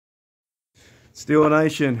Steel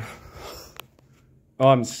Nation,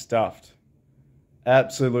 I'm stuffed.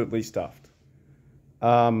 Absolutely stuffed.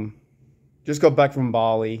 Just got back from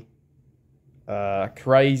Bali.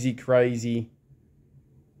 Crazy.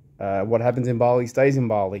 What happens in Bali stays in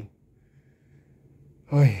Bali.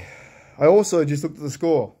 I also just looked at the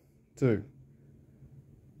score too.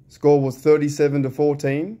 Score was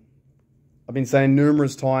 37-14. I've been saying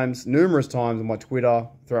numerous times on my Twitter,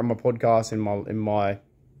 throughout my podcast, in my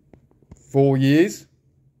 4 years,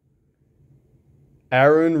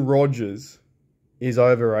 Aaron Rodgers is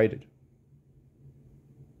overrated.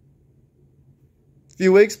 A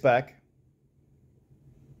few weeks back,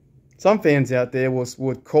 some fans out there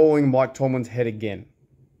were calling Mike Tomlin's head again.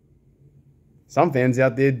 Some fans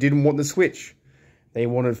out there didn't want the switch. They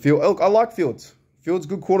wanted Fields. Look, I like Fields. Fields,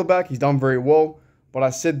 good quarterback. He's done very well. But I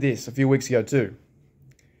said this a few weeks ago too.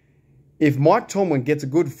 If Mike Tomlin gets a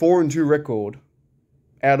good 4-2 record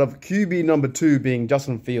out of QB number 2 being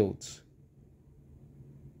Justin Fields,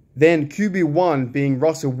 then QB1 being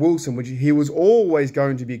Russell Wilson, which he was always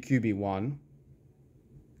going to be QB1,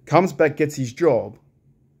 comes back, gets his job,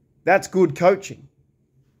 that's good coaching.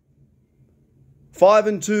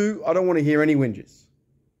 5-2, I don't want to hear any whinges.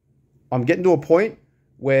 I'm getting to a point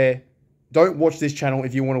where don't watch this channel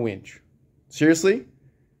if you want to whinge. Seriously,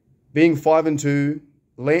 being 5-2,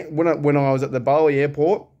 when I was at the Bali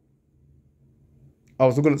airport, I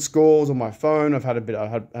was looking at scores on my phone. I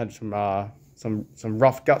had some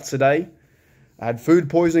rough guts today. I had food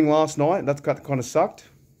poisoning last night. That kind of sucked.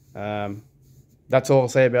 That's all I'll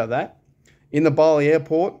say about that. In the Bali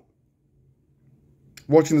airport,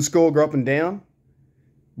 watching the score go up and down,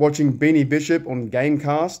 watching Beanie Bishop on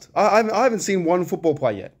Gamecast. I haven't seen one football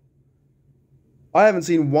play yet. I haven't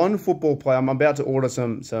seen one football play. I'm about to order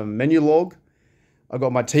some menu log. I've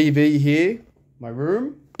got my TV here, my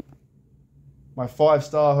room, my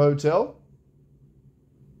 5-star hotel.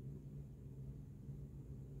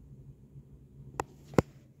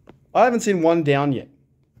 I haven't seen one down yet.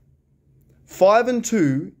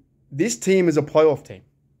 5-2, this team is a playoff team.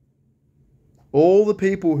 All the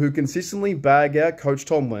people who consistently bag out Coach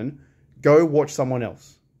Tomlin, go watch someone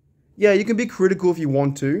else. Yeah, you can be critical if you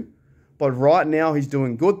want to. But right now he's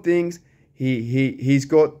doing good things. He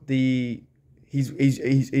went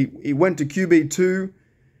to QB2,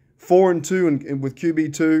 4-2 and with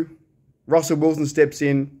QB2. Russell Wilson steps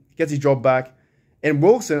in, gets his job back, and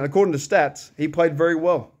Wilson, according to stats, he played very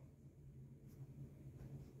well.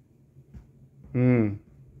 I'm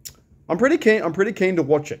pretty keen to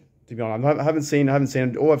watch it. To be honest, I haven't seen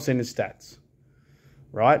it. All I've seen is stats.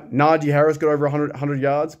 Right? Najee Harris got over 100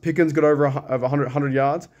 yards. Pickens got over 100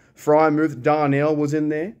 yards. Frymouth, Darnell was in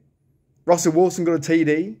there. Russell Wilson got a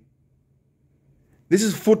TD. This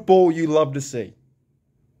is football you love to see.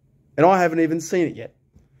 And I haven't even seen it yet.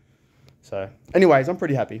 So, anyways, I'm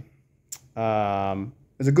pretty happy. It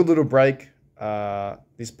was a good little break. We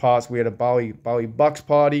had a Bali Bucks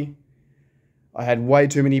party. I had way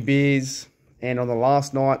too many beers. And on the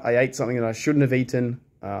last night, I ate something that I shouldn't have eaten.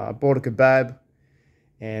 I bought a kebab.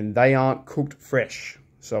 And they aren't cooked fresh.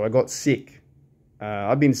 So I got sick.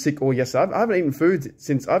 I've been sick all yesterday. I haven't eaten food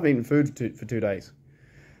since I've eaten food for 2 days.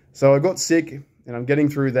 So I got sick, and I'm getting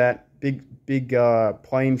through that big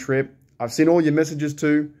plane trip. I've seen all your messages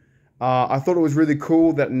too. I thought it was really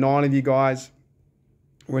cool that 9 of you guys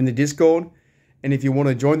were in the Discord. And if you want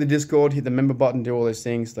to join the Discord, hit the member button, do all those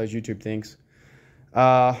things, those YouTube things.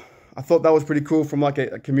 I thought that was pretty cool from like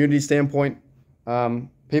a community standpoint.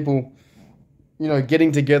 People, you know,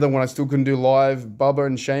 getting together when I still couldn't do live. Bubba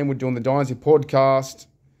and Shane were doing the Dynasty podcast.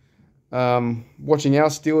 Watching our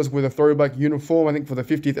Steelers with a throwback uniform, I think for the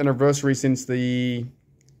 50th anniversary since the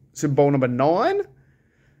Super Bowl number 9,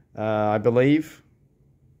 I believe.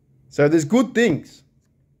 So there's good things.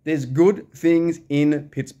 There's good things in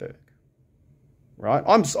Pittsburgh, right?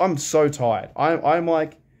 I'm so tired. I'm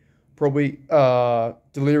like probably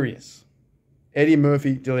delirious. Eddie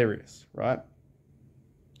Murphy delirious, right?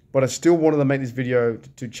 But I still wanted to make this video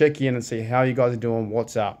to check in and see how you guys are doing,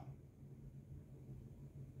 what's up.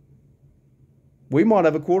 We might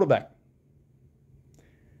have a quarterback.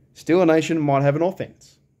 Steeler Nation might have an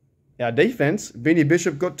offense. Our defense, Beanie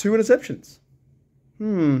Bishop got 2 interceptions.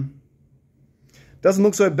 Doesn't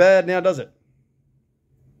look so bad now, does it?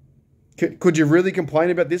 Could you really complain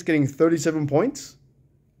about this getting 37 points?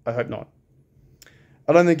 I hope not.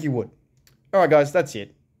 I don't think you would. All right, guys, that's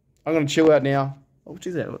it. I'm going to chill out now. Oh, which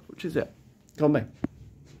is that? Which is that? Come on, man.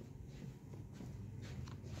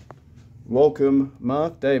 Welcome,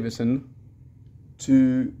 Mark Davison,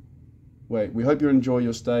 to... Wait, we hope you enjoy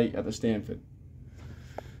your stay at the Stanford.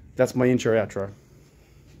 That's my intro, outro.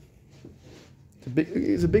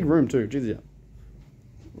 It's a big room too. Jeez, yeah.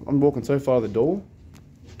 I'm walking so far to the door.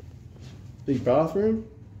 Big bathroom.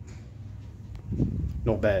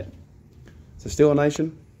 Not bad. So Steeler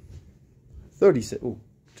Nation. 37. Oh,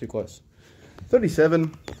 too close.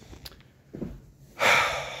 37.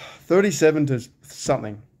 37 to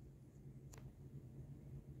something.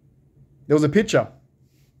 There was a picture.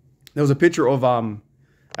 There was a picture of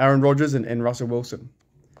Aaron Rodgers and Russell Wilson.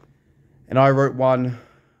 And I wrote one,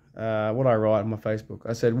 what did I write on my Facebook?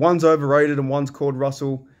 I said, one's overrated and one's called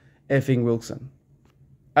Russell effing Wilson.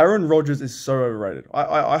 Aaron Rodgers is so overrated.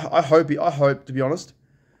 I hope, to be honest,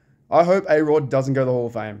 I hope Arod doesn't go to the Hall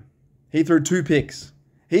of Fame. He threw 2 picks.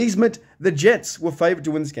 The Jets were favourite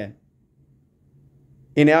to win this game.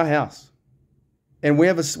 In our house. And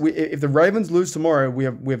if the Ravens lose tomorrow, we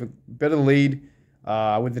have a better lead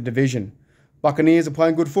with the division. Buccaneers are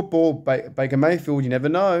playing good football. Baker Mayfield, you never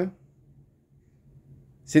know.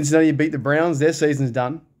 Cincinnati beat the Browns. Their season's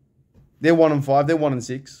done. They're 1-5. They're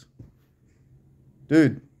 1-6.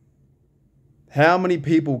 Dude, how many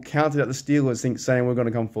people counted out the Steelers saying we're going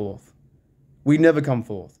to come fourth? We never come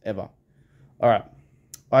fourth, ever. All right.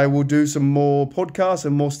 I will do some more podcasts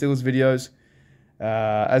and more Steelers videos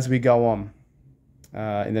as we go on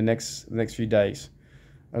in the next few days.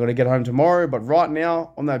 I'm going to get home tomorrow, but right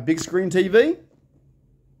now on that big screen TV,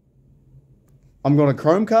 I'm going to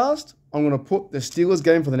Chromecast. I'm going to put the Steelers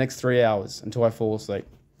game for the next 3 hours until I fall asleep.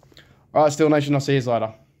 All right, Steel Nation, I'll see you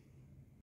later.